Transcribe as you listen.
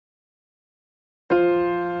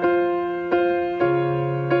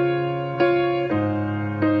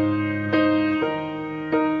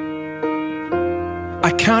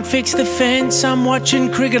I can't fix the fence, I'm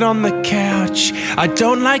watching cricket on the couch. I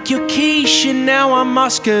don't like your quiche and now I'm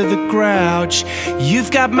Oscar the Grouch. You've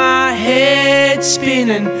got my head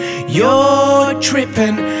spinning, you're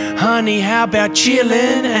tripping. Honey, how about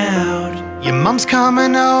chillin' out? Your mum's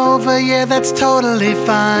coming over, yeah, that's totally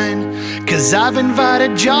fine. 'Cause I've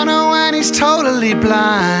invited Johnno and he's totally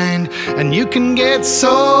blind. And you can get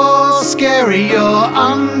so scary, your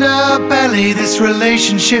underbelly. This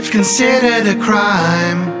relationship's considered a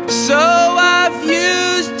crime. So I've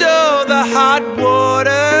used all the hot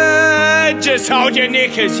water. Just hold your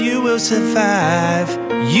knickers, you will survive.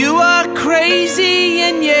 You are crazy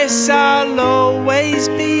and yes, I'll always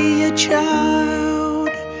be a child.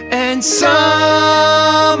 And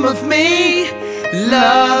some of me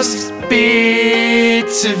loves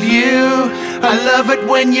bits of you. I love it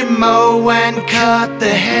when you mow and cut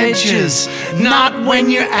the hedges, not when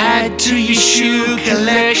you add to your shoe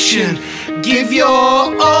collection. Give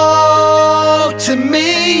your all to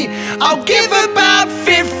me, I'll give about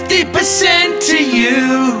 50% to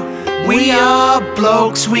you. We are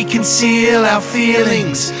blokes, we conceal our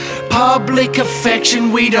feelings. Public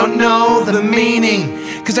affection, we don't know the meaning.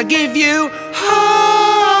 'Cause I give you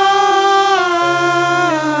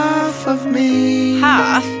half of me.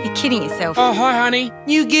 Half? You're kidding yourself. Oh, hi, honey.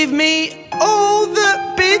 You give me all the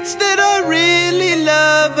bits that I really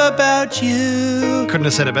love about you. Couldn't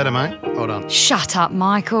have said it better, mate. Hold on. Shut up,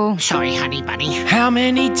 Michael. Sorry, honey bunny. How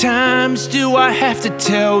many times do I have to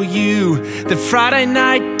tell you that Friday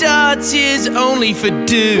night darts is only for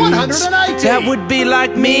dudes? 180! That would be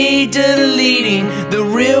like me deleting the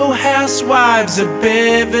Real Housewives of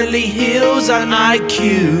Beverly Hills on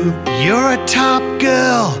IQ. You're a top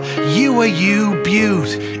girl, you are you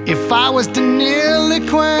beaut. If I was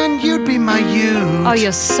Deniliquin, you'd be my youth. Oh,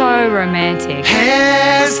 you're so romantic.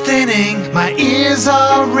 Hair's thinning, my ears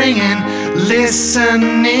are ringing,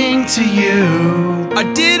 listening to you. I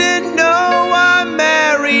didn't know I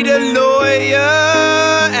married a lawyer,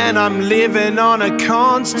 and I'm living on a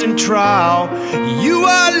constant trial. You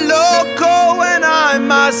are loco and I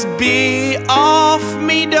must be off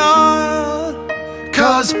me dial.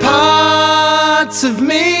 'Cause parts of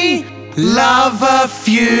me love a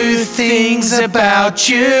few things about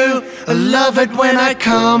you. I love it when I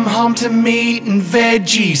come home to meat and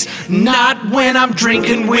veggies, not when I'm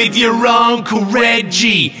drinking with your Uncle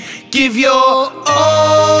Reggie. Give your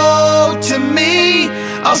all to me,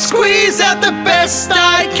 I'll squeeze out the best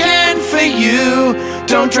I can for you.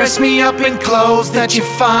 Don't dress me up in clothes that you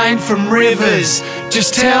find from Rivers.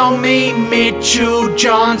 Just tell me Mitchell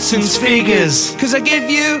Johnson's figures. 'Cause I give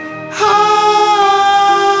you half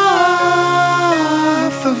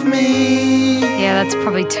of me. Yeah, that's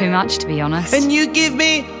probably too much, to be honest. And you give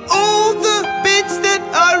me all the bits that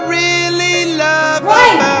I really love.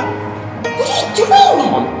 Ryan! What are you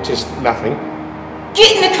doing? I'm just nothing.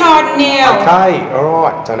 Get in the car now. Okay,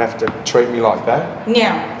 alright. Don't have to treat me like that.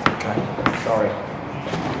 Now. Okay, sorry.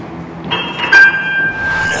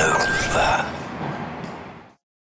 Nova.